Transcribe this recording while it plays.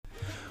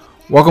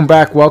Welcome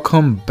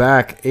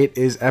back. It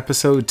is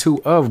episode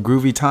 2 of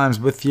Groovy Times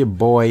with your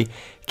boy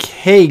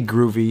K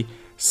Groovy.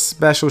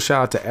 Special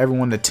shout out to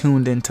everyone that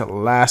tuned into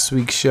last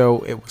week's show.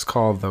 It was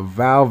called the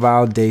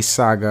Val Day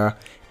Saga,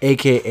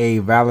 aka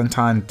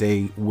Valentine's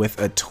Day with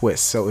a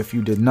Twist. So if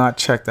you did not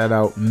check that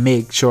out,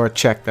 make sure to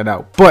check that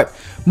out. But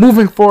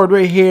moving forward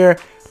right here,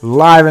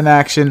 live in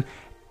action,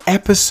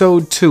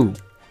 episode 2.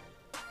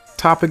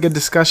 Topic of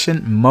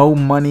discussion: more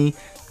money,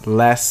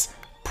 less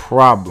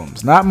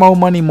problems. Not more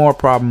money, more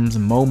problems.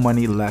 More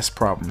money, less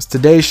problems.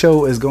 Today's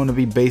show is going to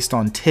be based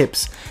on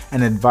tips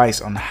and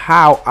advice on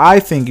how I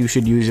think you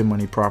should use your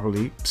money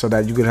properly so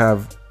that you could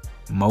have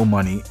more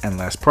money and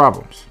less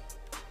problems.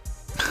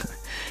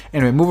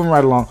 Anyway, moving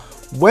right along.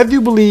 Whether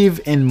you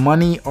believe in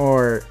money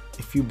or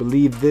if you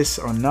believe this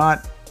or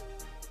not,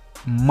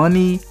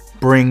 money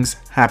brings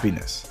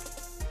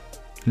happiness.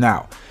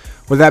 Now,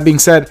 with that being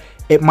said,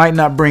 it might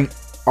not bring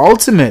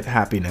ultimate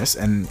happiness,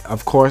 and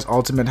of course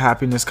ultimate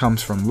happiness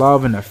comes from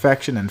love and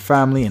affection and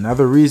family and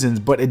other reasons,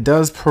 but it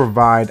does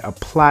provide a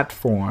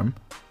platform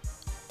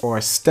or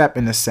a step,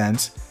 in a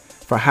sense,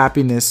 for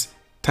happiness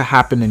to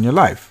happen in your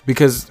life.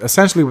 Because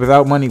essentially,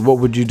 without money, what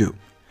would you do?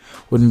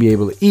 Wouldn't be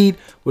able to eat,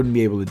 wouldn't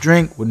be able to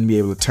drink, wouldn't be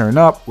able to turn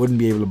up, wouldn't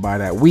be able to buy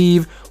that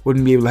weave,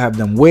 wouldn't be able to have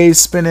them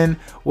waves spinning,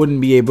 wouldn't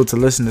be able to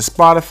listen to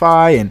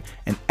Spotify and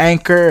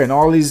Anchor and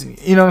all these,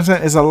 you know what I'm saying?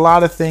 There's a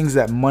lot of things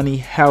that money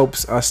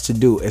helps us to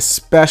do,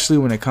 especially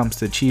when it comes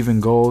to achieving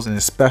goals and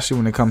especially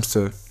when it comes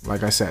to,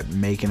 like I said,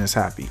 making us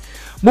happy.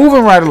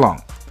 Moving right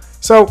along.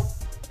 So,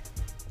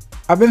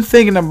 I've been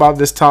thinking about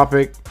this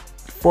topic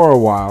for a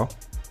while.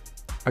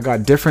 I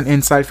got different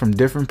insight from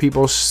different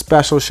people.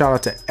 Special shout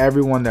out to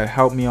everyone that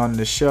helped me on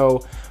the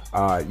show.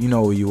 You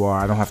know who you are.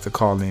 I don't have to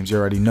call names. You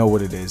already know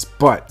what it is.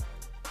 But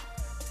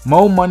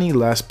more money,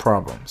 less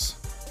problems.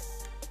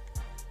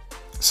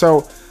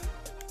 So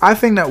I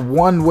think that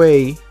one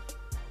way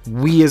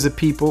we as a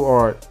people,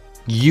 or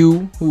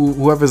you,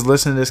 whoever's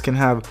listening to this, can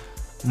have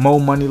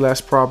more money, less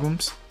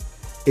problems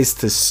is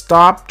to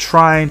stop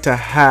trying to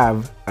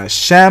have a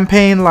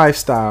champagne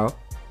lifestyle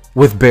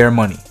with bare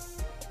money.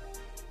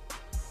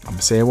 I'm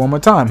gonna say it one more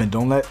time, and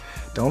don't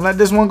let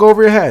this one go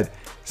over your head.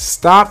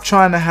 Stop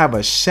trying to have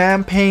a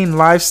champagne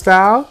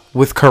lifestyle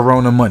with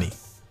Corona money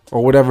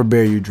or whatever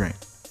beer you drink.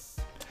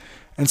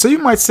 And so you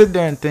might sit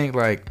there and think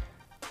like,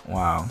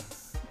 wow,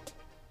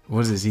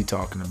 what is he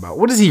talking about?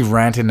 What is he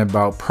ranting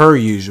about per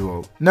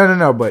usual?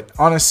 No. But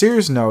on a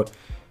serious note,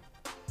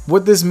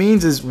 what this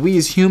means is we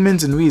as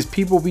humans and we as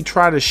people, we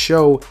try to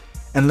show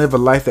and live a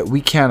life that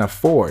we can't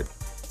afford.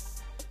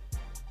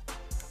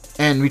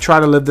 And we try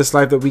to live this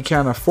life that we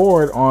can't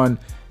afford on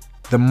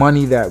the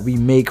money that we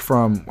make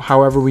from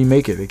however we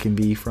make it. It can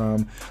be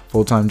from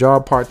full-time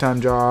job,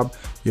 part-time job,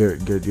 your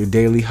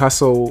daily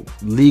hustle,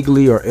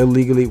 legally or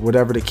illegally,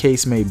 whatever the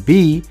case may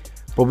be.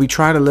 But we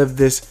try to live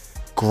this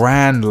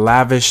grand,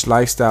 lavish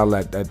lifestyle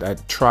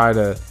that try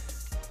to,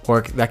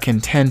 or that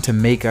can tend to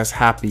make us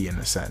happy in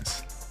a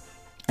sense.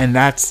 And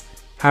that's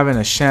having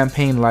a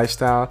champagne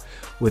lifestyle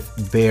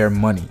with bare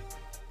money.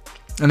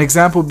 An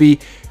example would be,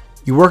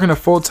 you work in a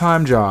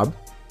full-time job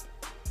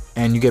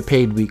and you get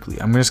paid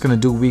weekly. I'm just going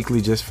to do weekly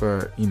just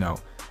for,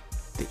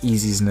 the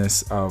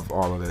easiness of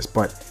all of this.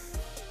 But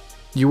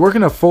you work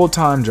in a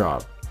full-time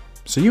job.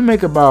 So you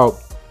make about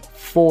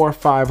 $400 or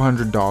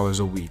 $500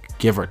 a week,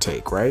 give or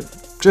take, right?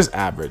 Just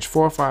average, $400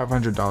 or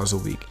 $500 a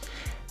week.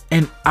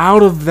 And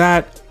out of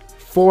that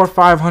 $400 or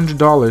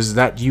 $500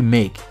 that you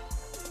make,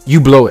 you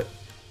blow it.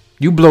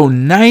 You blow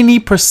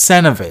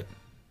 90% of it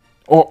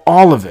or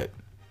all of it.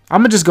 I'm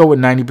going to just go with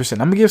 90%. I'm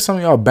going to give some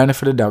of y'all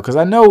benefit of the doubt because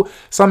I know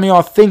some of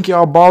y'all think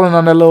y'all balling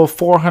on that little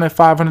 $400,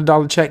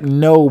 $500 check.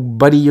 No,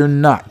 buddy, you're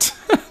not.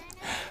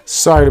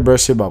 Sorry to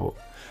burst your bubble.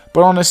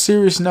 But on a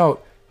serious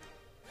note,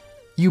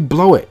 you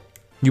blow it.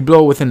 You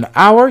blow it within the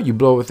hour, you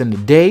blow it within the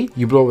day,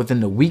 you blow it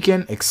within the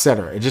weekend,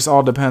 etc. It just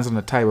all depends on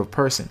the type of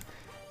person.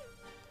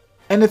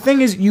 And the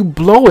thing is, you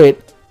blow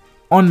it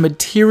on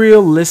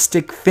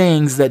materialistic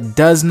things that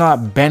does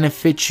not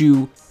benefit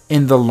you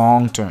in the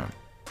long term.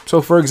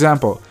 So, for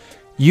example,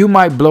 you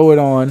might blow it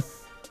on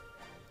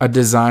a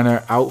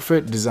designer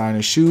outfit,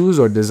 designer shoes,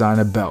 or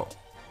designer belt.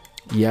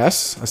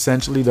 Yes,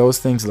 essentially those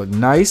things look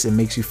nice. It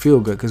makes you feel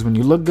good because when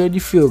you look good, you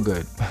feel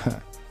good.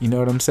 You know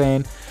what I'm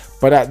saying?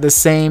 But at the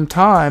same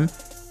time,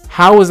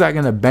 how is that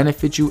going to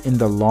benefit you in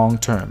the long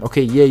term?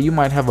 Okay, yeah, you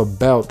might have a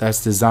belt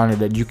that's designer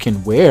that you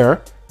can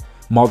wear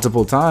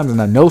multiple times.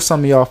 And I know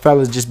some of y'all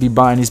fellas just be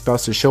buying these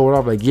belts to show it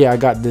off. Like, yeah, I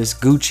got this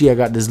Gucci, I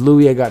got this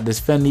Louis, I got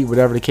this Fendi,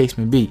 whatever the case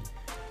may be.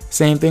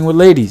 Same thing with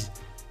ladies.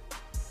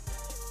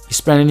 You're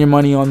spending your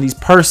money on these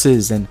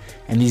purses and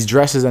these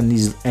dresses and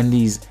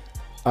these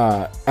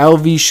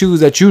LV shoes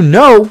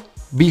that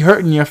be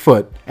hurting your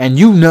foot and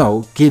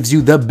gives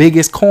you the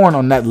biggest corn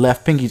on that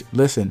left pinky.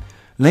 Listen,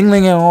 Ling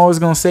Ling ain't always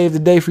gonna save the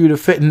day for you to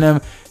fit in them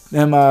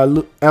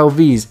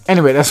LVs.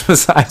 Anyway, that's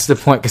besides the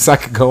point because I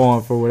could go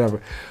on for whatever.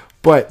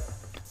 But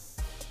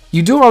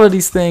you do all of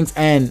these things,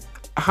 and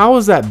how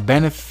is that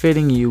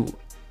benefiting you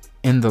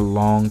in the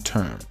long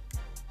term?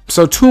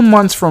 So 2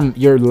 months from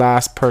your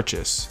last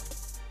purchase,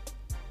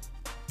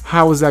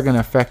 how is that going to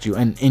affect you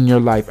and in your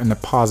life in a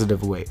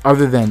positive way,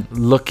 other than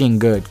looking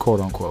good, quote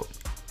unquote?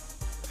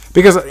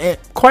 Because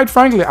quite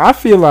frankly, I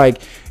feel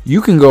like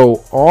you can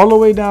go all the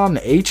way down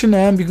to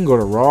H&M, you can go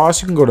to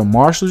Ross, you can go to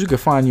Marshalls, you can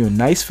find you a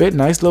nice fit,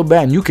 nice little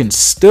bag, and you can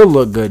still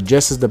look good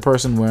just as the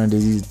person wearing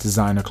these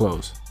designer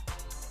clothes.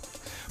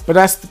 But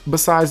that's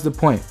besides the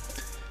point.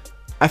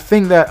 I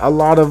think that a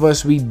lot of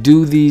us, we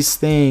do these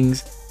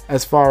things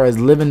as far as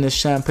living this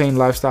champagne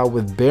lifestyle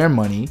with bare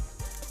money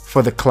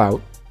for the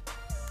clout,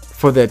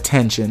 for the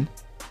attention.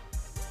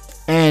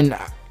 And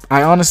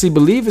I honestly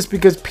believe it's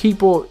because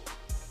people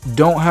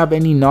don't have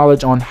any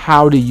knowledge on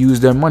how to use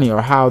their money,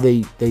 or how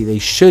they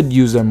should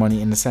use their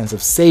money in the sense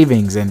of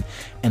savings and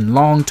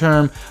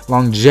long-term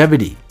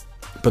longevity.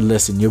 But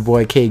listen, your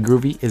boy K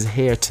Groovy is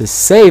here to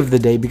save the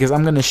day, because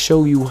I'm going to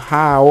show you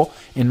how,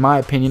 in my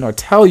opinion, or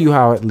tell you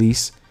how at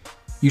least,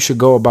 you should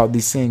go about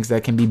these things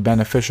that can be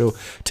beneficial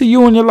to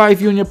you in your life,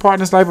 you and your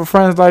partner's life, or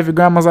friend's life, your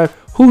grandma's life.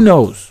 Who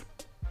knows?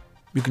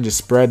 You can just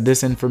spread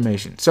this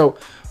information. So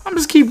I'm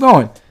just keep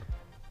going.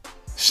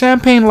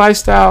 Champagne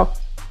lifestyle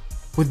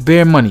with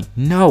bare money.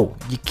 No,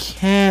 you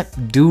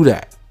can't do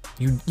that.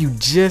 You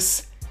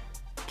just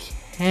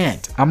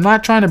can't. I'm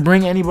not trying to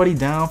bring anybody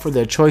down for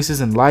their choices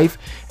in life,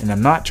 and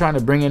I'm not trying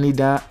to bring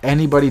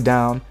anybody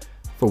down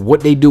for what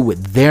they do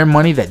with their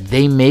money that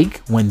they make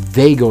when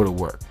they go to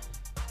work.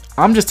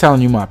 I'm just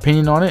telling you my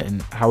opinion on it,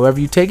 and however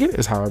you take it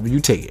is however you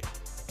take it.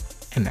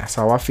 And that's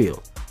how I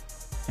feel.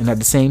 And at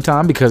the same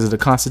time, because of the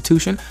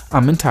Constitution,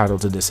 I'm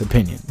entitled to this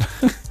opinion.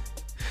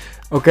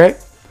 Okay?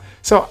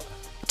 So,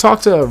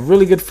 talked to a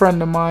really good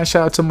friend of mine.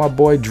 Shout out to my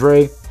boy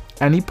Dre.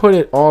 And he put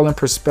it all in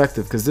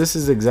perspective, because this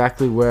is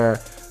exactly where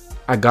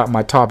I got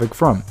my topic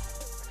from.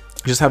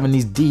 Just having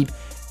these deep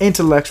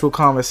intellectual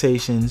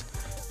conversations,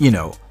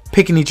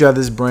 picking each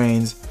other's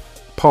brains,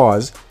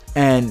 pause,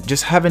 and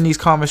just having these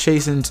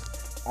conversations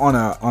on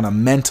a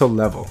mental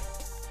level.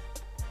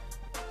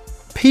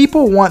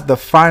 People want the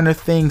finer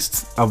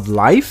things of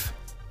life,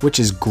 which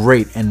is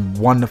great and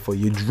wonderful.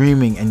 You're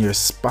dreaming and you're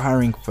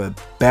aspiring for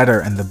better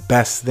and the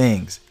best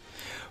things,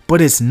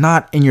 but it's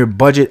not in your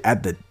budget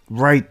at the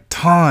right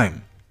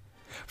time.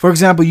 For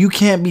example, you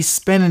can't be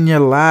spending your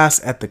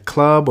last at the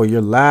club or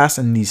your last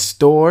in these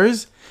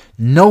stores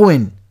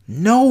knowing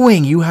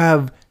you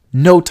have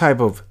no type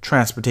of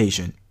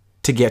transportation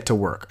to get to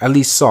work, at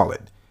least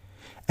solid.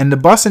 And the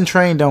bus and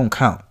train don't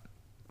count,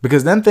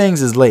 because them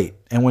things is late.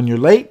 And when you're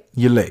late,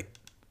 you're late.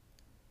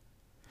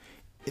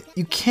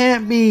 You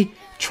can't be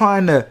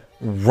trying to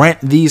rent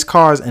these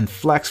cars and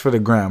flex for the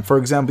gram. For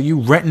example, you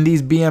renting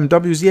these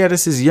BMWs. Yeah,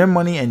 this is your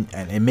money and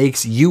it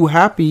makes you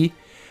happy.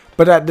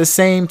 But at the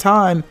same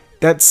time,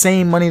 that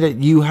same money that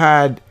you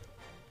had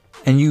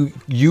and you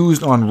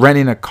used on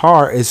renting a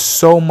car is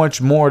so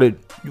much more to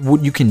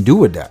what you can do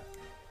with that.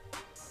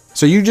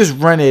 So you just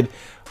rented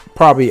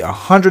probably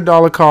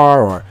 $100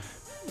 car, or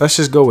let's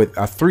just go with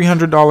a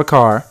 $300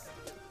 car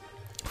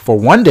for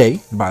one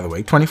day, by the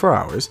way, 24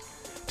 hours,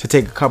 to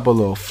take a couple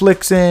little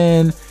flicks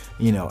in,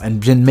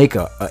 and then make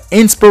a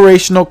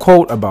inspirational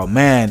quote about,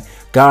 man,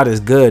 God is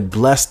good,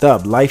 blessed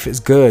up, life is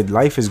good,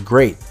 life is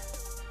great.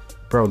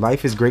 Bro,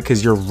 life is great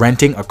because you're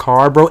renting a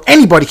car, bro.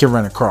 Anybody can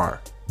rent a car,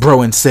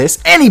 bro and sis,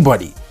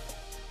 anybody.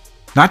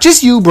 Not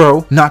just you,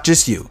 bro, not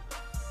just you.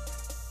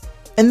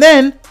 And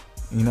then,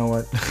 you know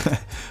what?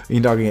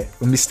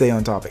 Let me stay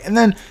on topic. And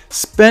then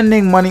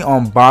spending money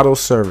on bottle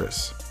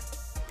service.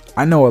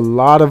 I know a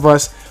lot of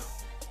us,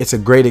 it's a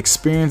great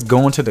experience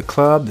going to the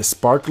club, the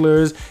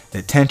sparklers, the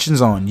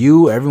attention's on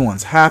you,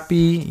 everyone's happy.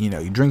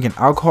 You're drinking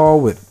alcohol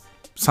with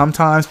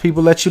sometimes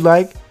people that you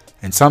like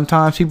and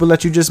sometimes people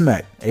that you just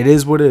met. It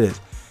is what it is.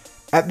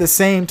 At the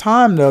same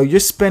time, though, you're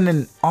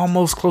spending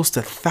almost close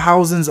to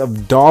thousands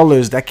of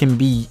dollars that can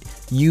be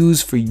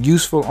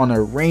useful on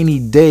a rainy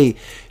day,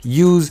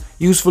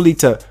 usefully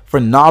for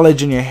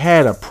knowledge in your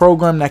head, a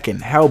program that can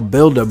help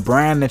build a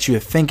brand that you're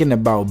thinking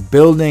about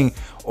building,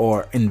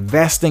 or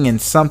investing in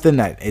something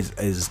that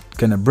is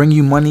gonna bring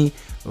you money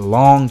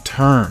long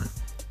term.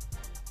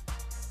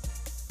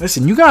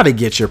 Listen, you gotta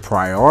get your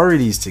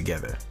priorities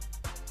together.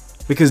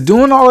 Because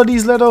doing all of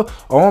these little,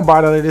 I'm gonna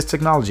buy the latest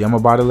technology, I'm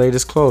gonna buy the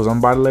latest clothes,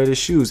 I'm gonna buy the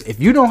latest shoes. If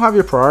you don't have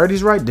your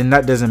priorities right, then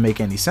that doesn't make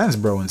any sense,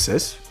 bro and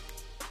sis.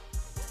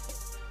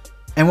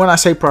 And when I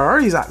say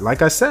priorities,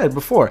 like I said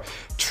before,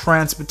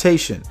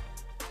 transportation,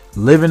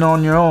 living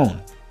on your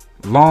own,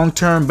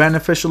 long-term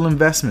beneficial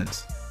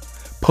investments,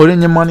 putting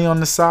your money on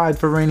the side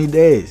for rainy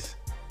days,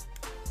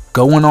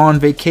 going on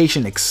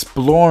vacation,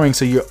 exploring,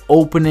 so you're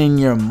opening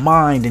your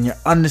mind and you're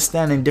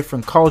understanding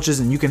different cultures,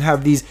 and you can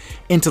have these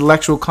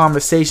intellectual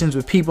conversations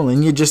with people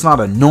and you're just not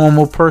a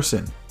normal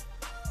person.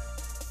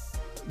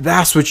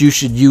 That's what you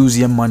should use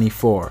your money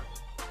for.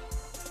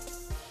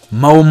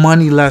 More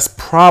money, less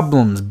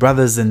problems,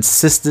 brothers and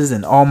sisters,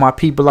 and all my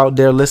people out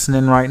there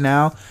listening right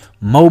now.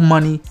 More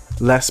money,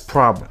 less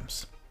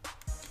problems.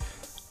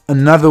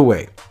 Another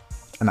way,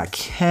 and I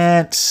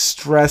can't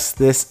stress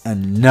this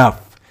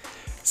enough: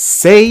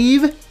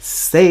 save,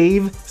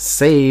 save,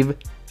 save,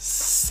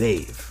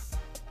 save.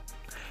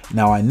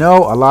 Now I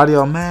know a lot of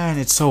y'all, man,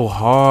 it's so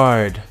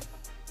hard.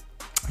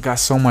 I got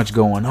so much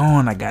going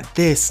on. I got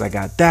this, I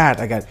got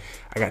that, I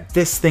got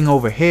this thing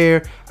over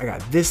here, I got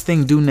this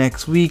thing due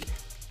next week.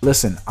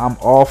 Listen, I'm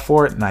all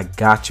for it, and I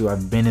got you.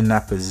 I've been in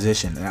that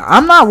position. Now,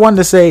 I'm not one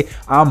to say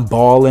I'm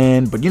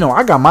balling, but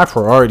I got my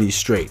priorities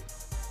straight.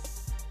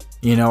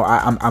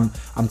 I'm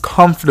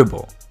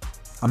comfortable.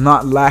 I'm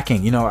not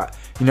lacking.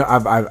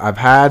 I've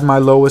had my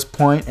lowest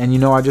point,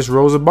 and I just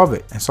rose above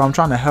it. And so I'm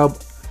trying to help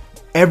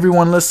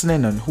everyone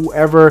listening and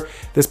whoever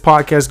this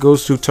podcast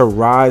goes to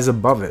rise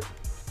above it.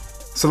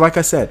 So like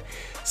I said,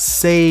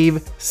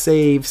 save.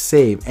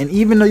 And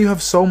even though you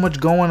have so much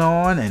going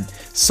on and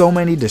so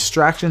many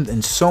distractions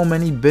and so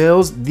many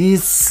bills,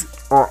 these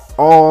are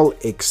all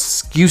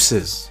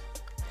excuses.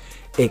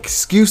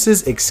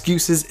 Excuses.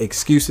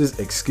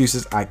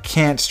 I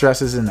can't stress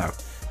this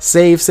enough.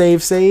 Save.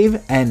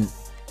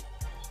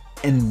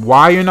 And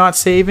why you're not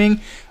saving,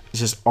 it's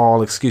just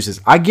all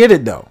excuses. I get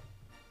it though.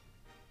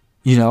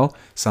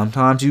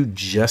 Sometimes you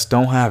just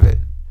don't have it.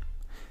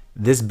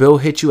 This bill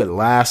hit you at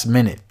last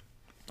minute.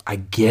 I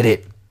get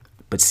it.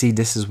 But see,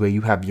 this is where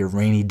you have your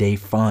rainy day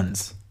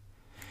funds.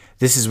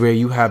 This is where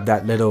you have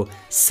that little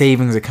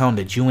savings account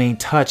that you ain't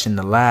touched in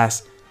the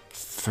last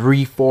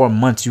 3-4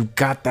 months. You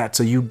got that,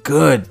 so you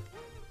good.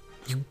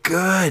 You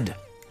good.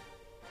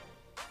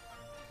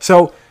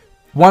 So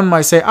one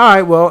might say,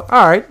 all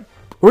right.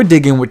 We're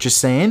digging what you're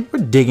saying.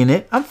 We're digging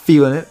it. I'm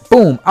feeling it.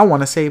 Boom. I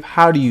want to save.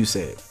 How do you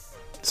save?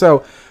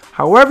 So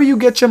however you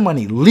get your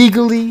money,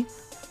 legally,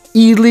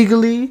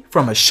 illegally,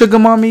 from a sugar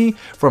mommy,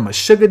 from a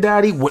sugar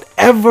daddy,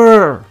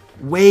 whatever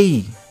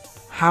way,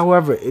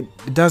 however, it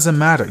doesn't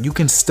matter. You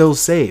can still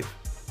save.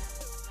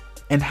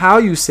 And how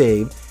you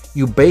save,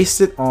 you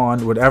base it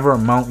on whatever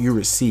amount you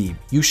receive.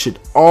 You should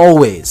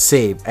always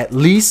save at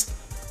least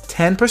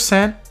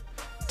 10%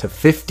 to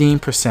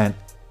 15%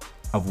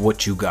 of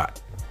what you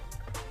got.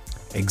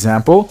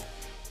 Example,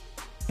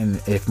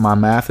 and if my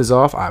math is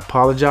off, I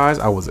apologize.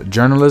 I was a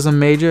journalism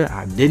major.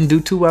 I didn't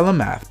do too well in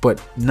math,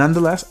 but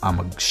nonetheless, I'm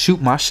going to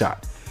shoot my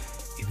shot.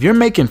 If you're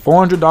making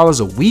 $400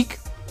 a week,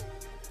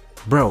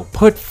 bro,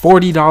 put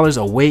 $40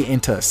 away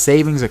into a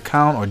savings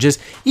account, or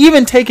just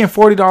even taking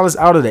 $40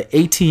 out of the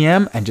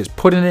ATM and just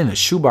putting it in a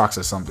shoebox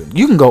or something.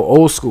 You can go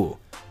old school.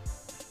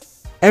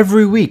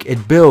 Every week,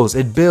 it builds.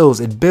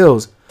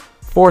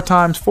 4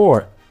 times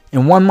 4.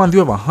 In 1 month, you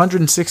have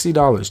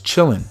 $160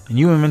 chilling, and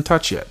you haven't even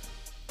touched yet.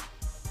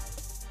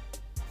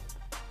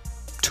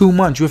 2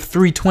 months, you have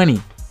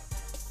 $320.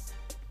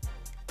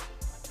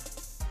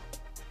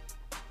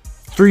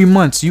 3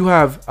 months, you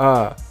have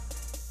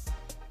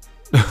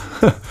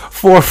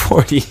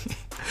 $440.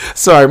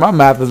 Sorry, my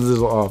math is a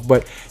little off,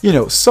 but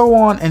so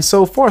on and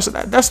so forth. So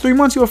that's 3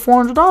 months. You have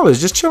 $400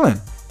 just chilling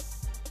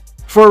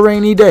for a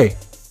rainy day.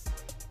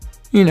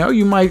 You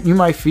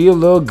might feel a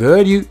little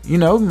good. You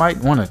might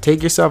want to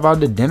take yourself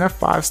out to dinner,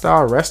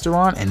 5-star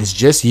restaurant, and it's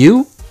just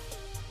you.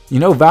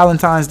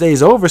 Valentine's Day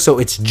is over, so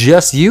it's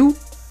just you.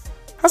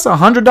 That's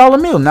 $100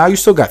 meal. Now you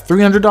still got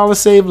 $300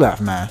 saved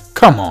left, man.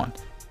 Come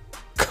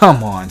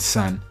on,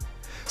 son.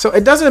 So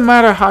it doesn't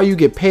matter how you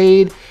get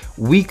paid,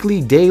 weekly,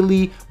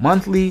 daily,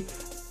 monthly,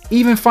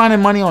 even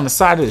finding money on the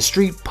side of the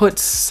street. Put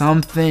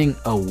something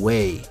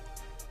away.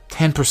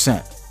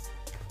 10%.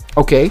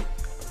 Okay.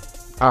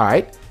 All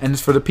right. And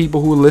it's for the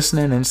people who are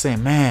listening and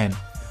saying, man,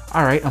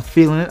 all right, I'm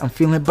feeling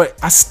it, but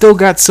I still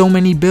got so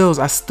many bills.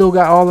 I still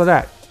got all of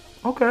that.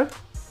 Okay.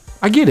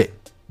 I get it.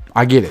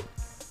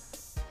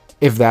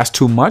 If that's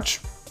too much,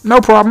 no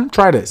problem.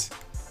 Try this.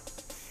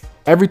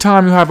 Every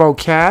time you have out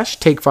cash,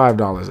 take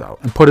 $5 out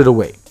and put it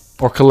away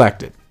or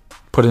collect it.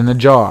 Put it in a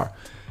jar.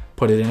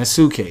 Put it in a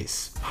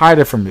suitcase. Hide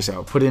it from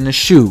yourself. Put it in a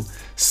shoe.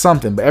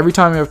 Something. But every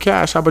time you have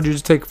cash, how about you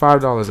just take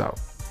 $5 out?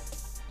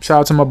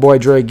 Shout out to my boy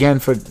Dre again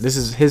for this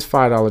is his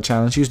 $5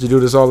 challenge. He used to do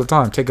this all the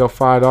time. Take out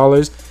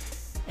 $5,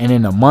 and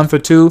in a month or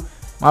two,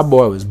 my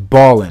boy was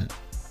balling.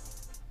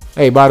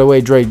 Hey, by the way,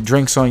 Dre,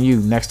 drinks on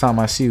you. Next time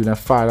I see you, that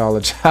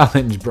 $5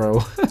 challenge,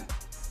 bro.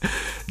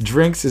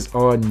 Drinks is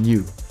on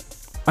you.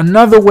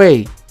 Another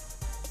way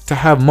to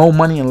have more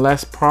money and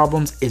less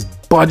problems is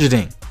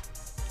budgeting.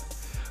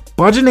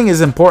 Budgeting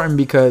is important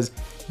because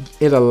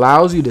it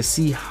allows you to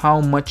see how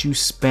much you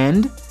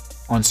spend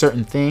on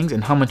certain things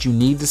and how much you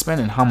need to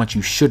spend and how much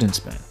you shouldn't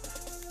spend.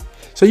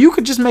 So you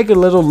could just make a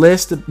little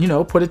list,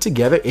 put it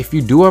together. If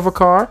you do have a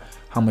car,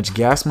 how much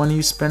gas money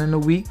you spend in a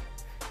week,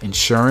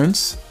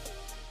 insurance,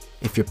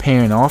 if you're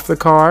paying off the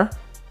car,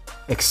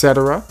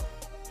 etc.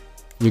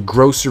 Your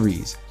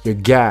groceries, your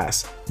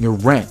gas, your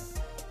rent,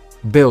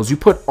 bills. You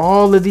put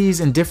all of these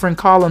in different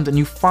columns and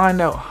you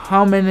find out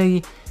how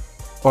many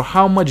or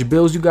how much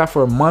bills you got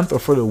for a month or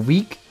for the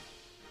week.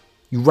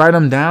 You write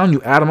them down,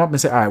 you add them up and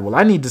say, all right, well,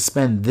 I need to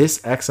spend this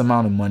X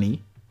amount of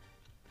money,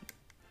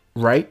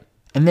 right?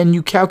 And then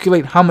you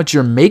calculate how much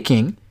you're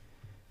making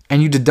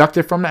and you deduct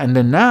it from that. And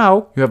then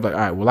now you have all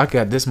right, well, I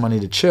got this money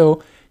to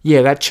chill.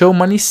 Yeah, that chill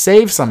money,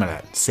 save some of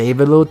that. Save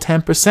a little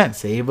 10%,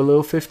 save a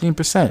little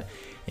 15%.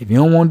 If you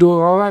don't want to do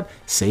all that,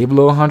 save a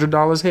little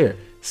 $100 here,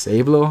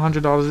 save a little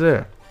 $100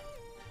 there.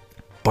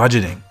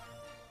 Budgeting.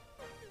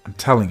 I'm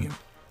telling you.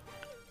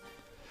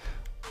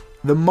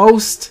 The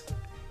most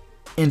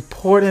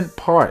important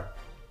part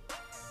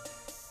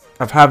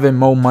of having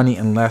more money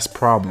and less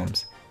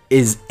problems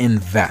is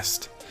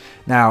invest.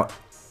 Now,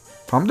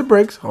 pump the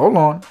brakes. Hold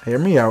on. Hear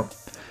me out.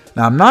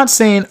 Now, I'm not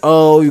saying,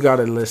 oh, you got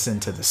to listen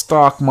to the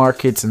stock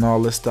markets and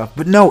all this stuff.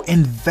 But no,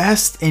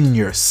 invest in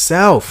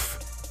yourself.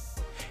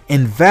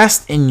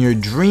 Invest in your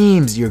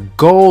dreams, your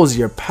goals,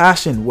 your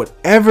passion,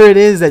 whatever it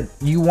is that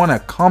you want to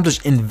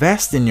accomplish.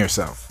 Invest in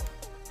yourself.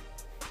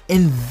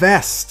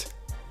 Invest.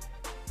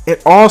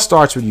 It all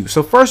starts with you.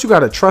 So first, you got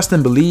to trust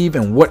and believe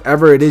in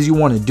whatever it is you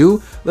want to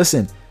do.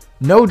 Listen,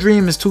 no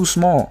dream is too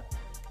small.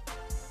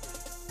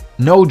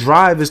 No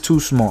drive is too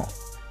small.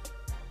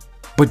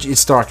 But it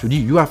starts with you.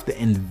 You have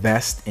to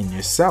invest in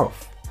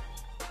yourself.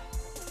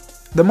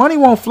 The money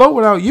won't flow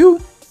without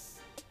you.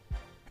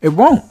 It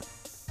won't.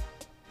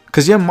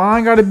 Because your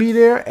mind got to be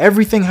there.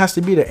 Everything has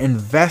to be there.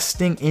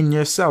 Investing in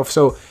yourself.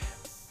 So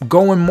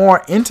going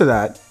more into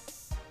that,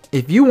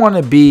 if you want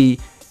to be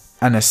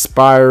an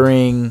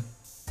aspiring,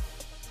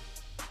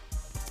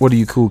 what do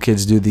you cool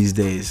kids do these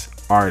days?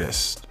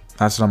 Artist.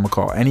 That's what I'm going to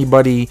call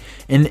anybody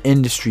in the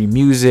industry,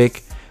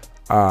 music,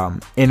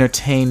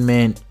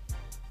 entertainment,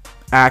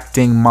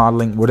 acting,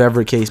 modeling,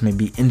 whatever the case may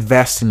be.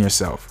 Invest in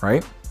yourself,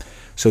 right?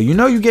 So you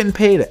know you're getting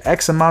paid an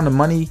X amount of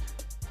money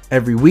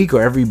every week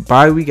or every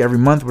bi-week, every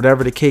month,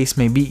 whatever the case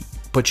may be.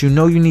 But you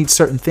know you need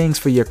certain things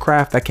for your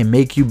craft that can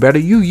make you better.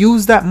 You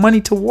use that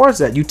money towards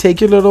that. You take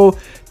your little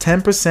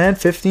 10%,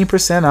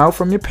 15% out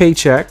from your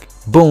paycheck.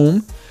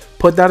 Boom.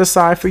 Put that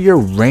aside for your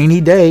rainy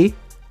day.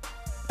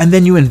 And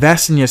then you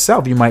invest in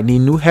yourself. You might need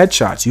new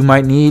headshots. You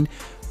might need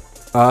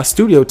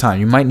studio time.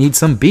 You might need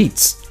some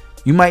beats.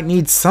 You might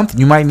need something.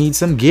 You might need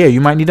some gear.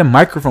 You might need a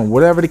microphone,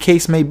 whatever the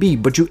case may be.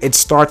 But it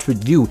starts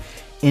with you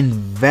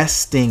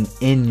investing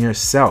in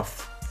yourself.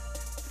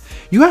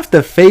 You have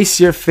to face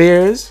your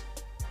fears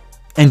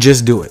and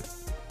just do it.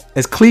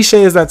 As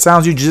cliche as that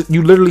sounds,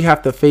 you literally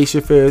have to face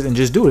your fears and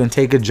just do it and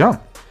take a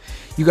jump.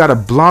 You got to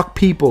block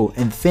people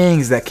and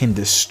things that can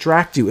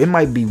distract you. It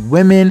might be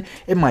women.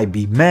 It might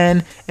be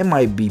men. It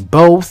might be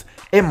both.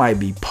 It might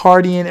be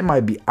partying. It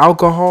might be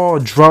alcohol,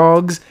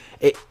 drugs,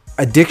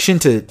 addiction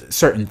to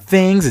certain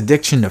things,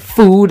 addiction to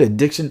food,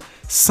 addiction,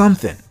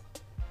 something.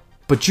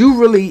 But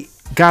you really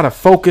got to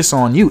focus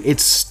on you. It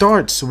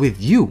starts with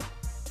you.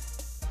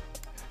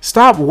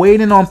 Stop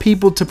waiting on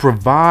people to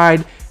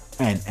provide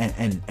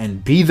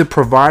and be the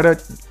provider.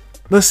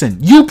 Listen,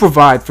 you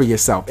provide for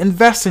yourself.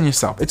 Invest in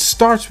yourself. It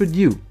starts with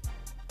you.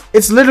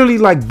 It's literally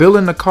like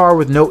building a car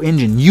with no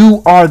engine.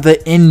 You are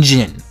the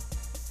engine.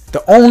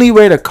 The only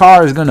way the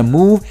car is going to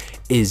move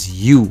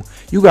is you.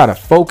 You got to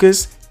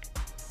focus,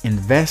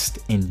 invest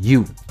in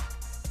you.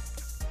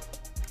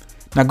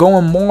 Now,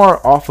 going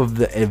more off of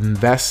the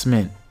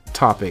investment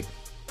topic,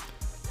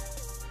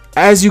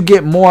 as you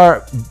get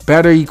more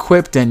better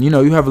equipped and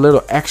you have a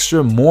little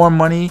extra more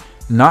money,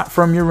 not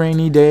from your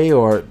rainy day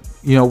or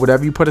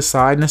whatever you put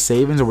aside in the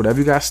savings or whatever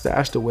you got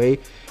stashed away,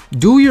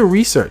 do your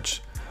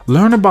research.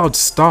 Learn about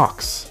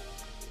stocks.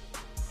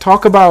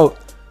 Learn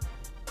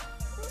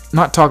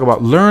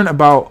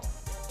about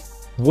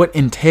what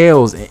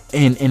entails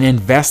in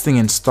investing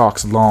in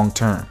stocks long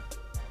term.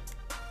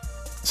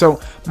 So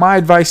my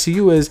advice to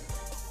you is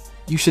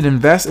you should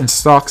invest in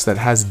stocks that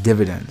has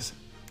dividends.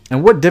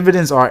 And what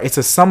dividends are, it's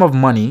a sum of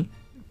money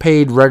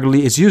paid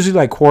regularly. It's usually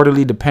like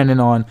quarterly, depending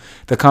on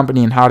the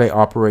company and how they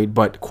operate,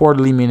 but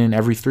quarterly meaning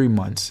every 3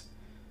 months.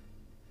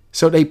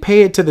 So they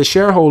pay it to the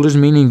shareholders,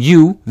 meaning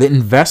you, the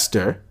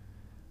investor,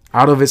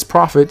 out of its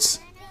profits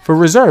for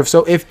reserve.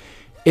 So if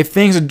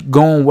things are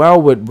going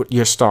well with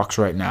your stocks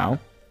right now,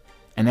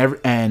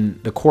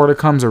 and the quarter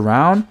comes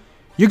around,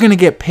 you're going to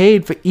get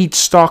paid for each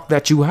stock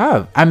that you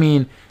have. I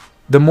mean,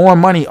 the more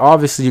money,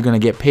 obviously you're going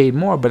to get paid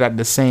more, but at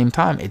the same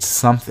time, it's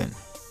something.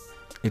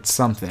 It's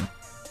something.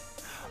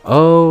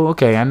 Oh,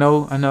 okay. I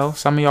know.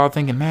 Some of y'all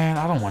thinking, man,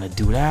 I don't want to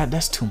do that.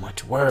 That's too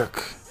much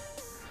work.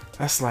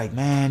 That's like,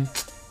 man,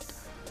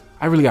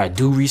 I really got to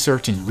do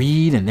research and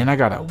read, and then I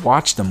got to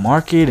watch the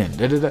market and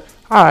da-da-da.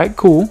 All right,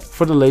 cool.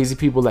 For the lazy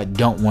people that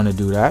don't want to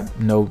do that,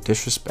 no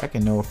disrespect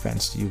and no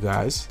offense to you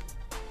guys.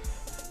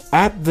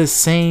 At the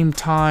same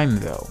time,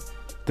 though,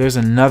 there's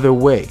another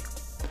way.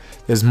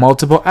 There's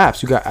multiple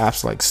apps. You got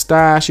apps like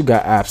Stash. You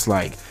got apps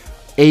like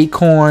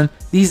Acorn.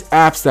 These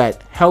apps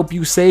that help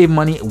you save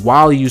money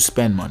while you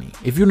spend money.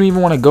 If you don't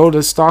even want to go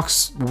the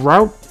stocks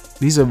route,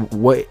 these are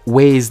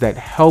ways that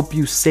help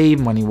you save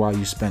money while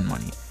you spend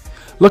money.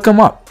 Look them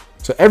up.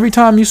 So every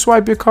time you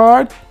swipe your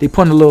card, they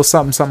put a little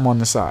something on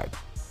the side.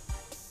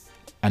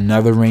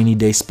 Another rainy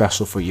day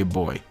special for your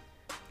boy.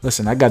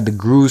 Listen, I got the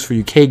grooves for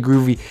you, K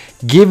Groovy,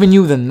 giving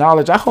you the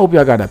knowledge. I hope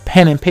y'all got a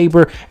pen and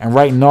paper and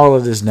writing all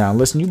of this down.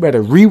 Listen, you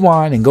better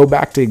rewind and go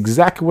back to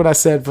exactly what I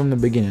said from the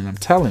beginning. I'm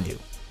telling you,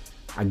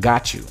 I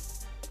got you.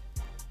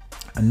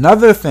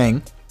 Another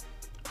thing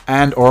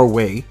and or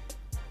way,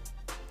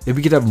 if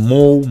we could have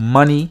more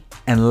money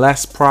and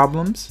less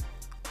problems,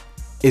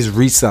 is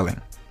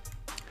reselling.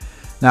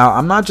 Now,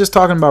 I'm not just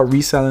talking about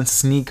reselling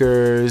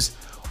sneakers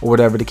or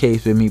whatever the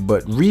case may be,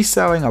 but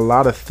reselling a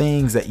lot of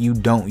things that you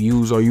don't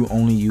use or you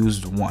only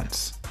used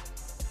once.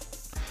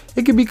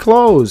 It can be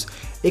clothes.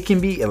 It can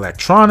be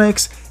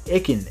electronics.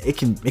 It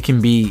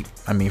can be,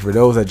 I mean, for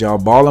those that y'all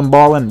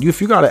balling,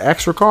 if you got an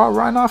extra car,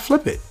 why not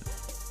flip it?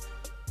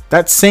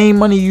 That same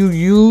money you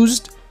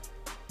used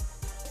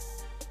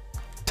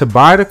to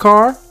buy the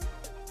car,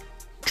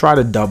 try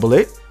to double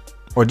it,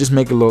 or just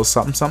make a little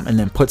something and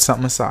then put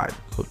something aside.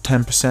 So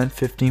 10%,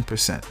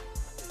 15%.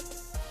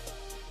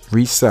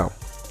 Resell.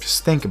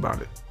 Just think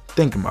about it.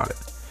 Think about it.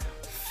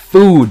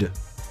 Food.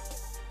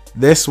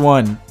 This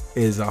one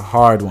is a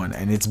hard one,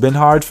 and it's been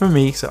hard for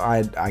me, so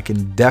I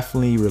can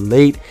definitely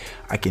relate.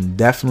 I can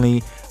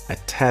definitely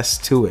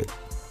attest to it.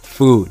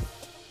 Food.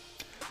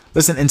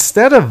 Listen,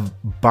 instead of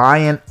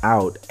buying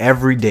out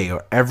every day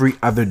or every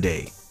other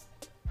day,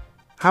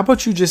 how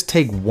about you just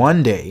take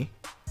one day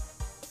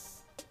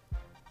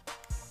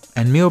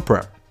and meal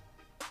prep?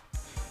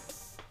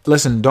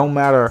 Listen, don't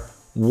matter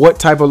what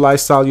type of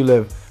lifestyle you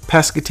live,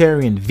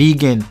 pescatarian,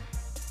 vegan,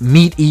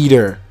 meat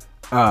eater,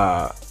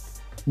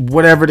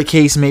 whatever the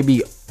case may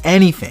be,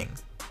 anything.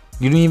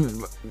 You don't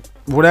even,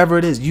 whatever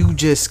it is, you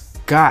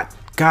just got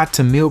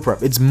to meal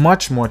prep. It's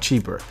much more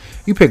cheaper.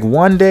 You pick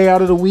one day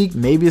out of the week.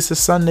 Maybe it's a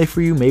Sunday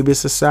for you. Maybe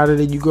it's a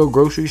Saturday. You go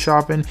grocery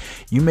shopping.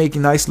 You make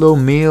nice little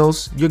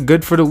meals. You're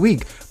good for the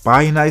week.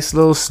 Buy nice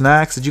little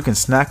snacks that you can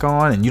snack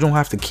on, and you don't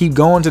have to keep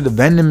going to the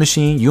vending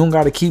machine. You don't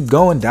got to keep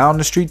going down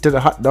the street to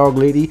the hot dog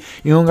lady.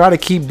 You don't got to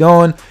keep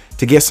going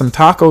to get some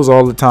tacos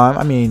all the time.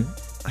 I mean,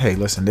 hey,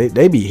 listen,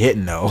 they be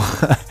hitting though.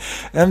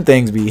 Them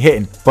things be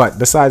hitting. But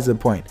besides the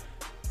point,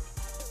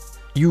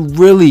 you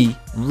really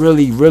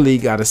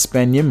got to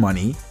spend your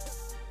money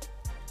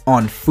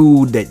on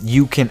food that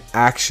you can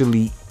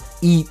actually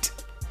eat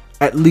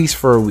at least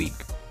for a week.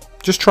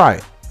 Just try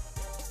it.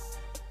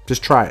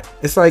 Just try it.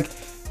 It's like,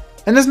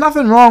 and there's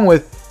nothing wrong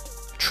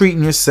with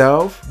treating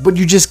yourself, but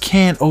you just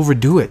can't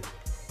overdo it.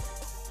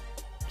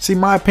 See,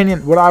 my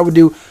opinion, what I would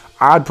do,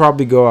 I'd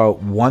probably go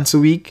out once a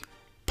week,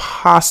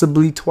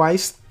 possibly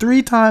twice.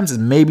 3 times is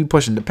maybe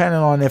pushing, depending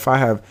on if I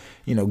have,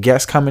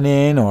 guests coming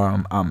in,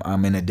 or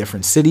I'm in a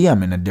different city,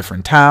 I'm in a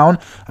different town,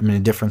 I'm in a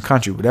different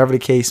country, whatever the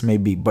case may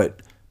be. But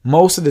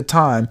most of the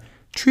time,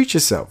 treat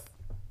yourself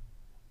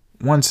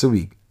once a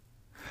week.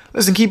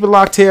 Listen, keep it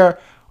locked here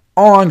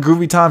on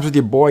Groovy Times with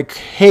your boy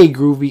K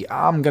Groovy.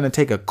 I'm gonna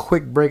take a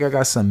quick break. I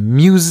got some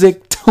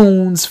music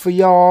tunes for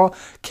y'all.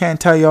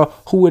 Can't tell y'all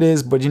who it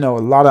is, but a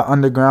lot of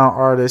underground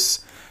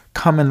artists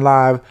coming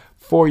live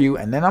for you,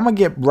 and then I'm gonna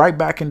get right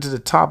back into the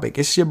topic.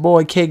 It's your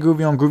boy K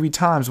Groovy on Groovy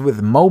Times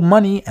with more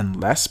money and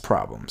less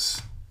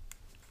problems.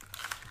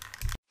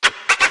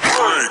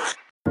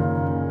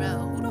 Bro,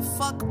 who the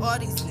fuck are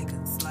these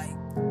niggas? Like,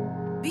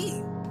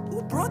 B,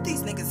 who brought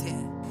these niggas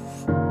here?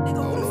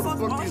 Nigga, who the fuck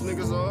are these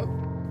niggas are?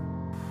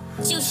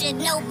 You should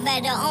know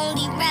better,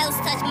 only rails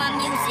touch my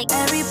music.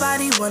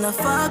 Everybody wanna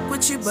fuck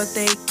with you, but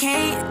they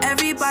can't.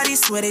 Everybody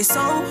swear they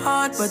so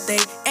hard, but they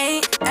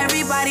ain't.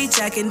 Everybody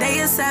jacking, they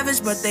a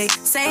savage, but they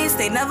saints.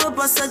 They never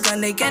bust a gun,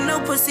 they get no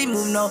pussy,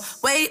 move no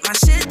weight. My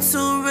shit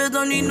too real,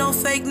 don't need no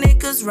fake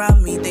niggas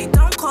round me. They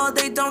don't call,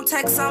 they don't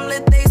text, I'm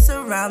lit, they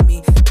surround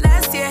me.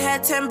 Last year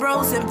had 10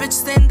 bros and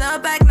bitches in the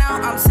back. Now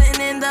I'm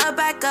sitting in the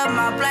back of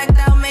my blacked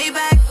out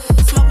Maybach.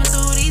 Smoking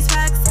through these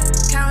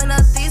packs, counting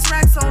up these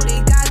racks.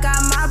 Only God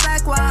got my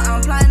back while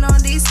I'm flying on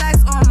these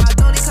stacks on my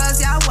doty,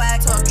 cause y'all whack.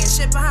 Talking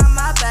shit behind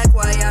my back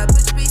while y'all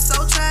bitch be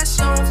so trash.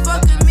 Don't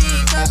fuck with me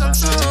cause I'm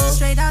true.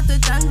 Straight out the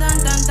dun dun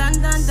dun dun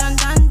dun dun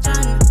dun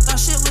dun. Thought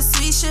shit was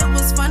sweet, shit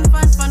was fun.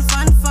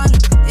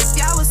 If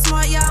y'all was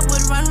smart, y'all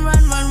would run.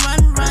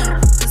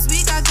 Cause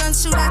we got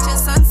guns, shoot at your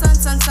son.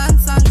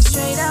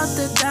 Straight out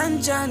the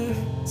dungeon.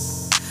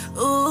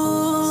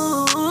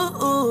 Ooh.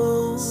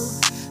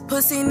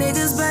 Pussy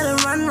niggas better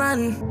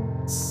run.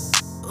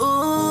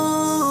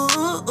 Ooh.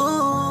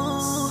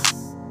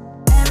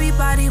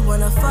 Everybody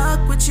wanna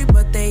fuck with you,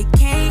 but they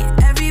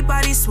can't.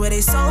 Everybody swear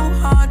they so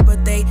hard,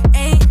 but they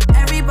ain't.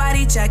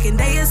 Everybody jacking,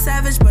 they a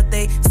savage, but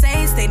they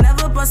saints. They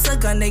never bust a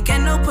gun, they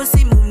get no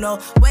pussy, move no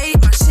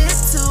weight. My shit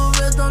too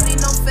real, don't need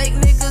no fake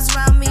niggas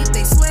round me.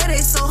 They swear they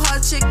so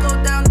hard, shit go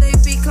down, they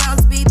be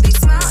clowns beat. They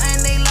smile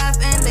and they laugh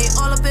and they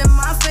all up in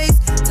my face.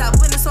 Top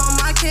witness on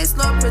my case,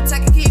 Lord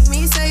protect and keep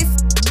me safe.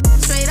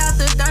 Straight out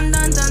the dun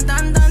dun dun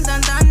dun dun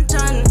dun dun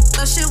dun.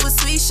 That shit was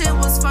sweet, shit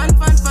was fun.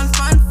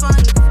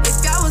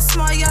 If y'all was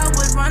smart, y'all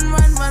would run.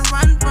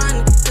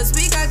 Cause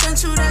we got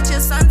guns, shoot at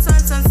your son.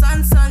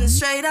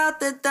 Straight out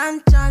the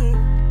dungeon.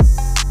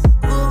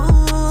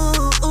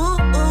 Ooh.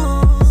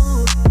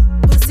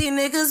 Pussy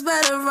niggas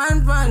better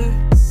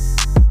run.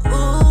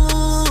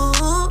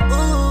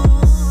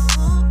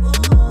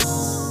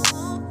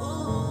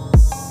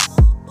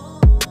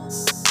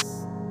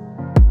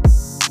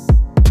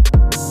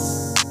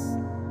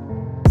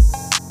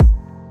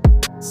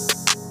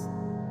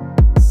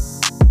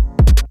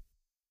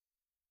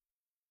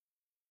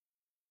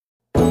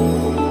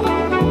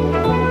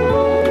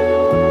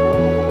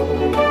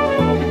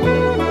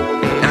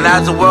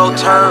 As the world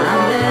turns,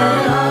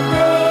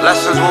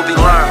 lessons will be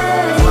learned.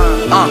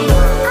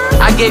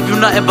 I gave you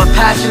nothing but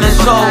passion and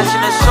soul.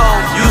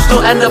 You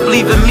still end up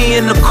leaving me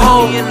in the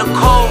cold.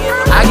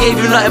 I gave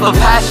you nothing but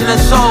passion and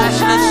soul.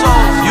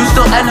 You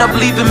still end up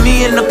leaving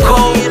me in the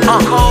cold.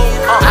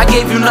 I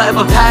gave you nothing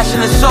but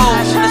passion and soul.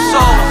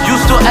 You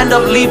still end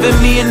up leaving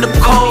me in the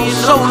cold.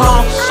 So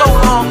long, so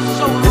long,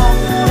 so long,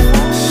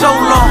 so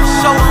long,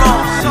 so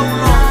long, so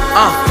long.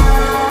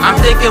 I'm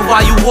thinking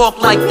why you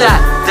walk like that.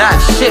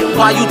 Shit,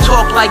 why you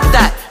talk like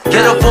that.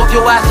 Get up off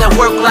your ass and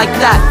work like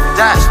that.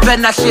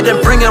 Spend that shit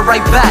and bring it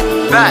right back.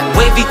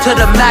 Wavy to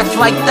the max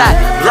like that.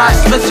 Live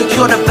Smith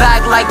secure the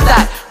bag like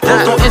that.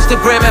 Post on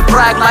Instagram and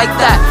brag like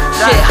that.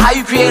 Shit, how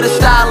you create a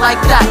style like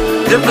that?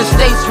 Different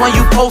states when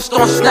you post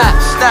on Snap.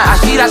 I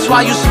see that's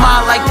why you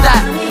smile like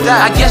that.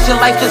 I guess your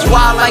life is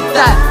wild like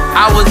that.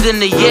 I was in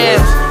the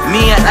yams,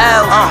 me and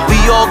L. We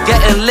all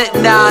getting lit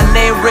now, our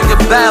name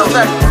ringing bells.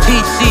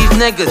 Teach these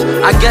niggas,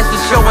 I guess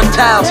it's show and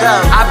tell.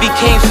 I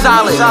became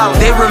solid,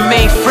 they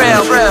remain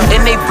frail.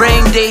 In they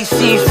brain days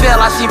seen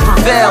fail, I see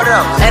prevail.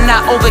 And I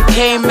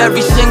overcame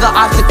every single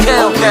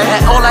obstacle.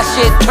 And all that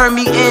shit turned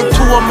me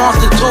into a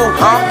monster too.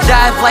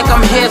 Jive like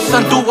I'm here,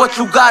 son, do what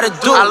you gotta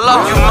do. I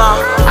love you, ma.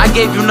 I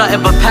gave you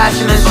nothing but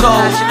passion and soul.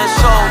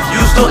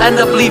 You still end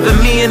up leaving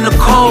me in the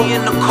cold.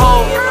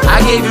 I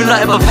gave you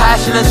nothing but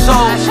passion and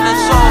soul.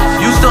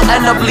 You still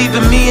end up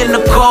leaving me in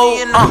the cold.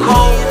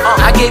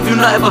 I gave you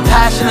nothing but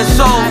passion and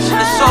soul.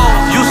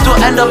 You still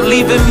end up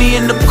leaving me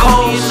in the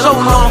cold. So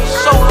long,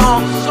 so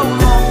long, so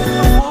long,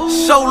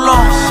 so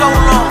long, so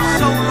long,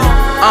 so long.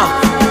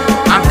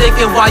 I'm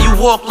thinking why you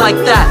walk like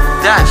that.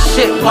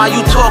 Shit, why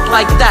you talk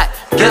like that.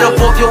 Get up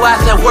off your ass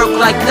and work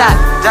like that.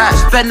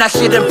 Spend that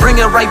shit and bring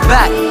it right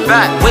back.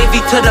 Wavy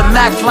to the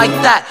max like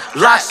that.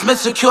 Live Smith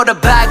secure the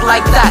bag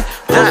like that.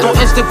 Post on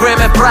Instagram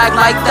and brag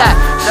like that.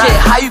 Shit,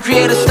 how you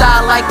create a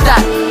style like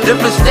that?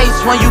 Different states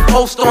when you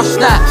post on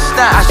Snap.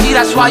 I see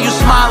that's why you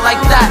smile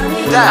like that.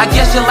 I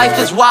guess your life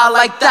is wild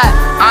like that.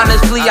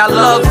 Honestly, I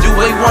loved you,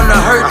 ain't wanna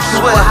hurt you.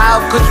 But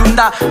how could you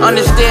not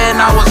understand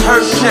I was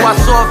hurt you? I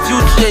saw a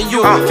future in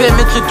you, fam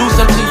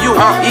introduced him to you.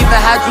 Even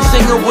had you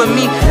singing with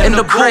me in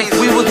the booth.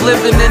 We was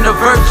living in the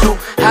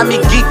virtual, had me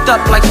geeked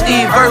up like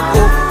Steve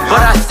Urkel.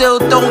 But I still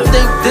don't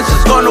think this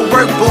is gonna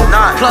work, boo.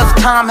 Plus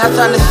time has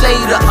something to say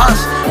to us.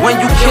 When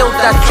you killed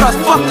that trust,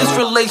 fuck this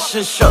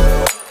relationship.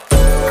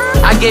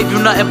 I gave you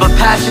nothing but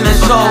passion and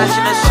soul.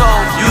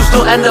 You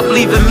still end up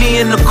leaving me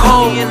in the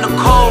cold.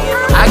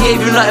 I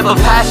gave you nothing but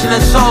passion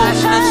and soul.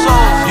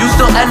 You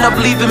still end up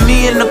leaving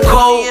me in the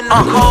cold.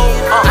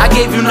 I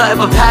gave you nothing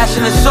but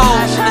passion and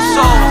soul.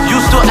 You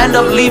still end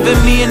up leaving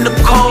me in the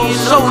cold.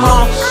 So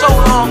long, so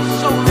long,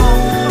 so long,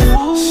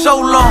 so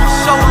long,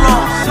 so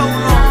long, so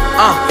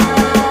long.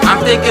 I'm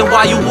thinking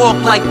why you walk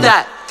like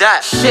that.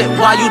 Shit,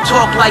 why you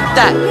talk like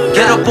that?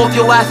 Get up off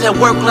your ass and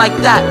work like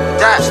that.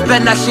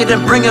 Spend that shit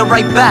and bring it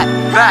right back.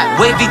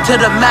 Wavy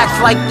to the max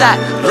like that.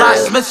 Live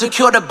Smith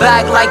secure the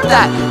bag like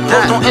that.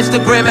 Post on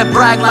Instagram and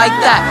brag like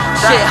that.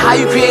 Shit, how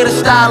you create a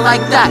style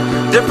like that?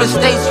 Different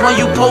states when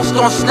you post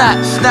on Snap.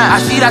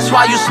 I see that's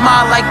why you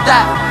smile like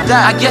that.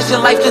 I guess your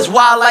life is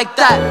wild like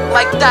that.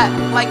 Like that,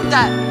 like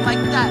that,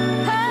 like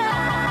that.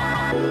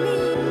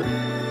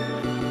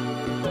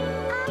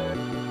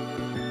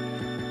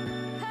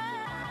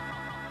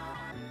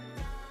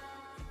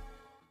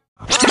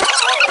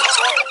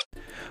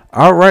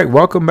 All right,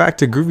 welcome back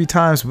to Groovy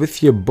Times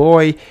with your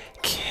boy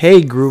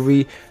K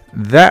Groovy.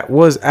 That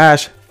was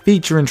Ash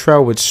featuring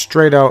Trell with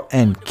Straight Out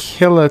and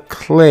Killer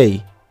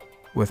Clay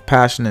with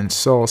Passion and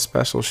Soul.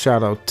 Special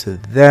shout out to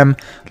them.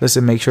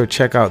 Listen, make sure to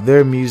check out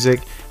their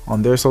music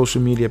on their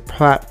social media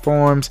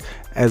platforms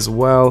as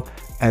well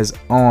as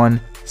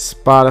on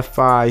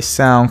Spotify,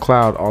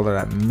 SoundCloud, all of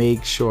that.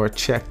 Make sure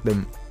check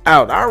them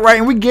out. All right,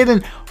 and we're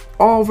getting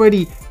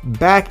already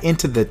back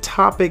into the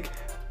topic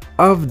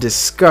of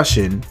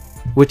discussion,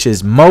 which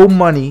is more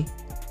money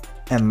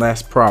and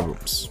less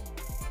problems.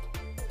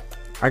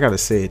 I gotta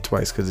say it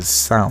twice because it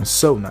sounds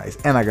so nice,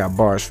 and I got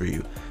bars for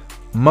you.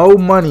 More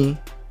money,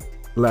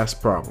 less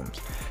problems.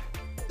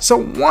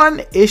 So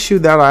one issue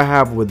that I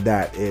have with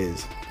that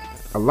is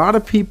a lot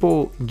of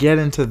people get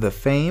into the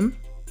fame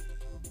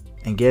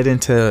and get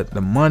into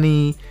the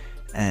money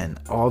and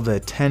all the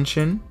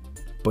attention,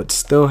 but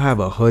still have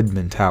a hood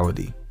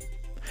mentality.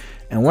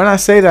 And when I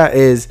say that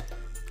is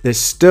they're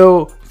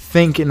still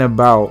thinking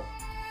about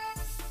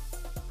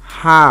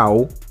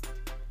how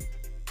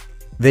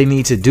they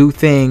need to do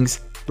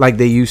things like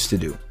they used to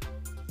do.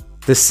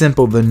 The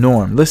simple, the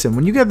norm. Listen,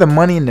 when you get the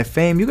money and the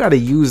fame, you got to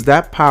use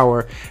that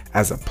power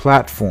as a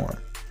platform.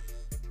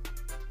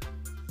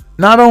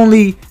 Not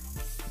only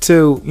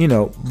to,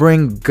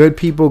 bring good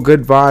people,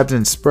 good vibes,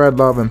 and spread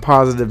love and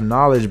positive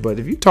knowledge, but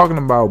if you're talking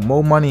about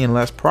more money and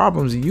less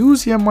problems,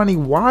 use your money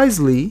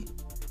wisely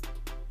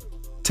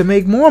to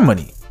make more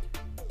money.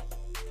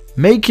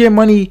 Make your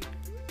money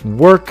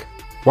work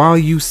while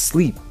you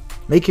sleep.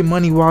 Making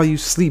money while you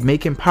sleep,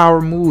 making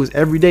power moves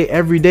every day.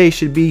 Every day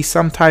should be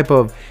some type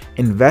of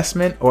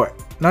investment, or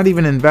not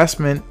even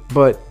investment,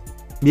 but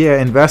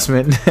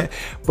investment.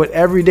 But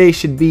every day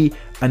should be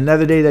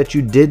another day that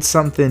you did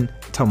something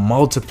to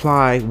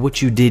multiply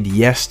what you did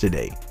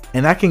yesterday.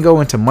 And that can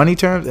go into money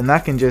terms, and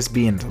that can just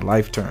be into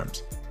life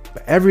terms.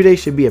 But every day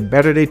should be a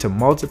better day to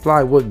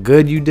multiply what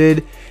good you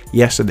did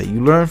yesterday.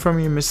 You learn from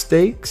your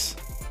mistakes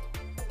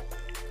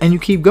and you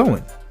keep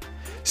going.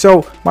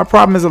 So my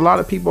problem is a lot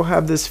of people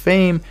have this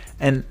fame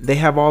and they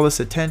have all this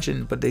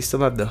attention, but they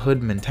still have the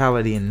hood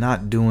mentality and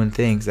not doing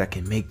things that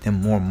can make them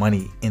more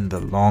money in the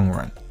long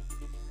run.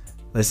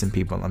 Listen,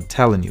 people, I'm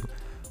telling you,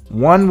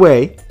 one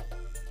way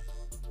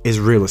is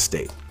real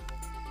estate.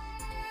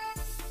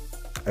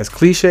 As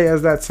cliche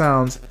as that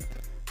sounds,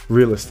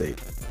 real estate.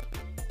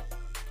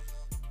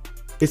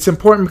 It's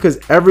important because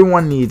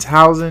everyone needs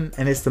housing,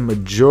 and it's the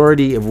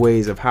majority of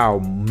ways of how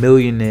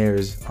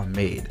millionaires are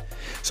made.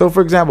 So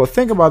for example,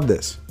 think about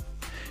this.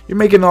 You're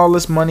making all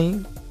this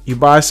money, you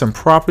buy some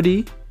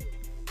property.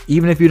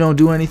 Even if you don't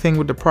do anything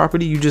with the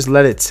property, you just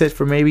let it sit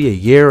for maybe a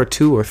year or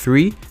 2 or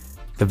 3,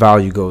 the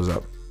value goes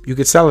up. You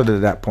could sell it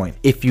at that point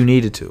if you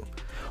needed to.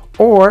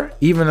 Or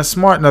even a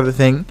smart another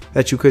thing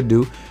that you could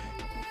do,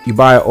 you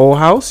buy an old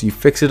house, you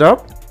fix it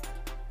up,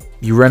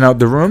 you rent out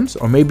the rooms,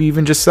 or maybe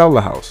even just sell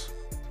the house.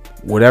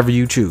 Whatever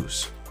you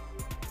choose.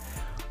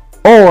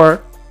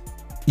 Or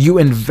you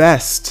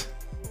invest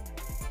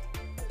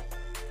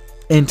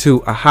into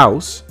a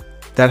house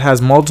that has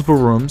multiple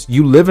rooms.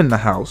 You live in the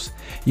house.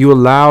 You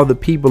allow the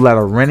people that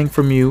are renting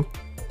from you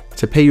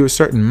to pay you a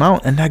certain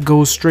amount, and that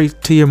goes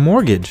straight to your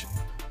mortgage.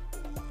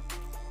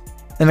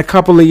 In a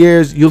couple of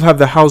years, you'll have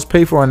the house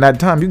paid for in that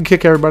time. You can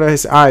kick everybody out and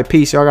say, all right,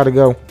 peace, y'all gotta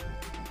go.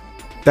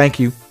 Thank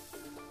you.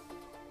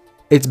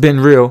 It's been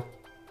real.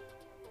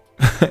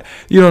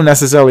 You don't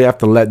necessarily have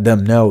to let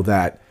them know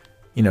that,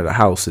 the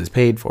house is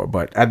paid for.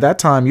 But at that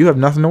time, you have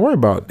nothing to worry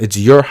about. It's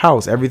your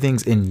house.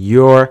 Everything's in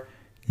your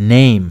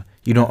name.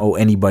 You don't owe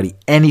anybody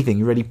anything.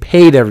 You already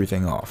paid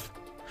everything off.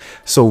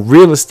 So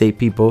real estate,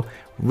 people,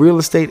 real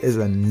estate is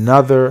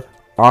another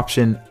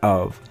option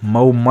of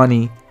more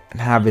money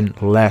and having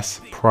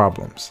less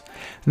problems.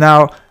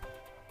 Now,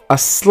 a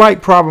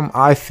slight problem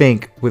I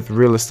think with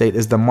real estate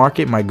is the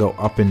market might go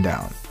up and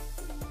down.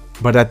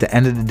 But at the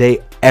end of the day,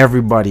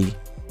 everybody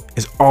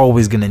is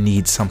always going to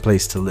need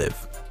someplace to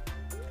live.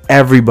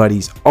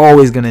 Everybody's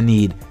always going to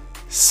need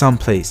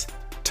someplace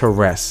to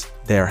rest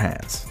their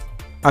hands.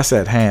 I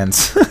said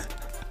hands.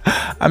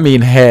 I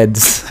mean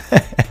heads.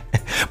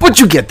 But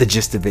you get the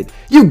gist of it.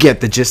 You get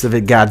the gist of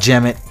it,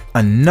 goddammit.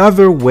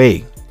 Another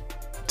way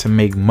to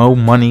make more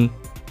money,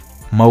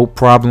 more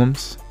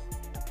problems,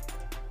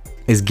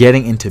 is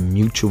getting into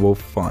mutual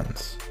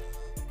funds.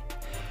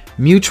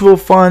 Mutual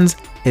funds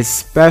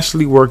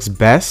especially works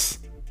best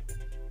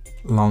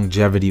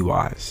longevity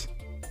wise.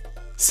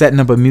 Setting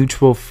up a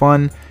mutual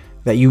fund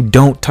that you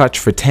don't touch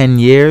for 10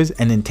 years,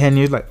 and in 10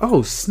 years like,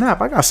 oh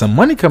snap, I got some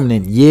money coming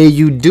in. Yeah,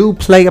 you do,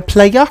 player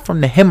from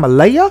the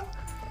Himalaya.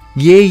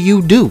 Yeah,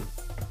 you do.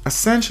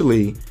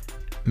 Essentially,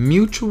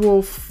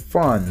 mutual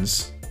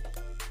funds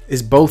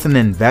is both an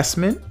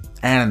investment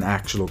and an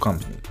actual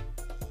company.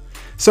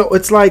 So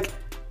it's like,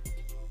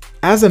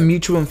 as a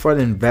mutual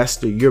fund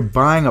investor, you're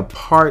buying a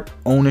part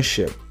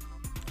ownership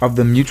of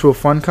the mutual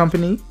fund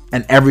company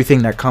and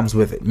everything that comes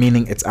with it,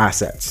 meaning its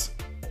assets,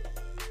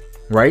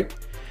 right?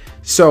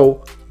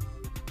 So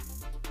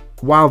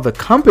while the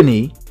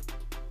company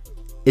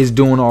is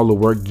doing all the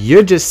work,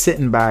 you're just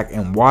sitting back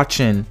and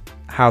watching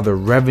how the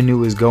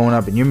revenue is going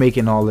up and you're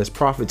making all this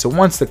profit. So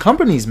once the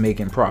company's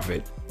making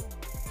profit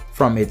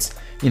from its,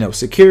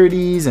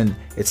 securities and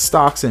its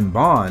stocks and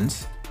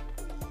bonds,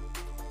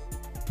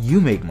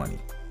 you make money.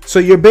 So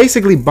you're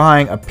basically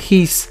buying a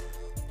piece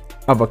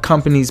of a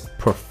company's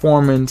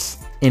performance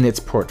in its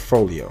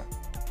portfolio.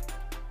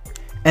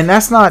 And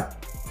that's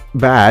not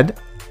bad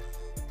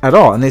at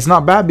all. And it's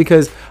not bad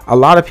because a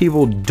lot of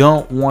people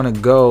don't want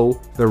to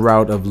go the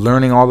route of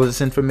learning all of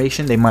this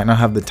information. They might not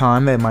have the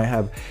time. They might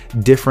have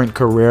different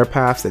career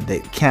paths that they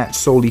can't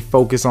solely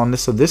focus on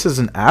this. So this is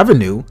an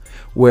avenue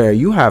where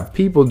you have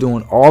people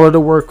doing all of the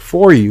work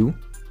for you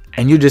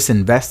and you're just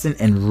investing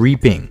and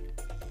reaping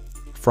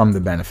from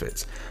the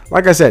benefits.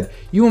 Like I said,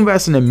 you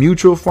invest in a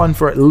mutual fund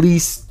for at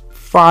least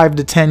 5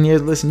 to 10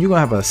 years. Listen, you're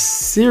going to have a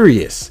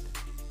serious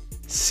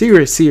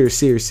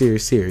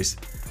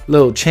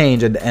little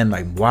change at the end.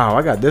 Like, wow,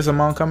 I got this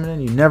amount coming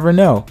in. You never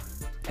know.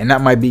 And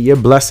that might be your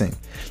blessing.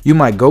 You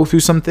might go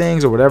through some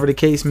things or whatever the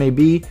case may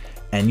be,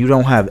 and you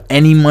don't have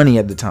any money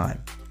at the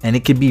time. And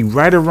it could be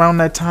right around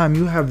that time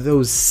you have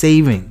those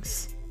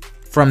savings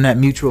from that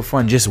mutual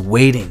fund just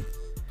waiting.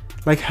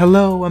 Like,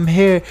 hello, I'm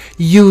here.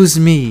 Use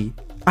me.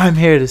 I'm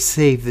here to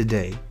save the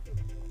day.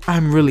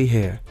 I'm really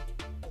here.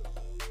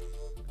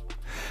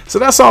 So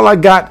that's all I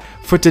got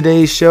for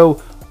today's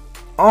show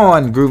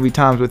on Groovy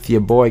Times with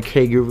your boy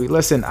K Groovy.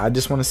 Listen, I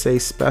just want to say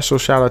special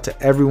shout out to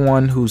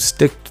everyone who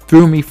stuck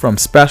through me from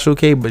Special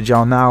K, but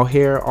y'all now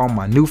here, all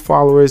my new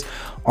followers,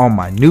 all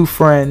my new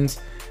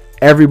friends,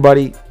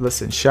 everybody.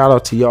 Listen, shout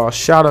out to y'all.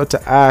 Shout out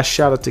to Ash.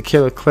 Shout out to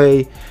Killer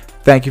Clay.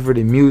 Thank you for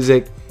the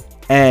music.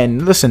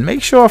 And listen,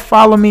 make sure to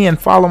follow me and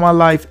follow my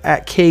life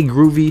at K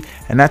Groovy,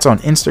 and that's on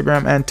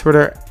Instagram and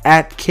Twitter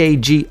at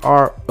KGROOVYY.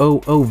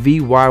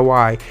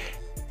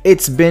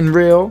 It's been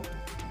real.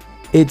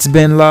 It's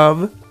been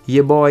love.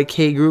 Your boy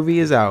K Groovy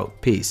is out.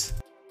 Peace.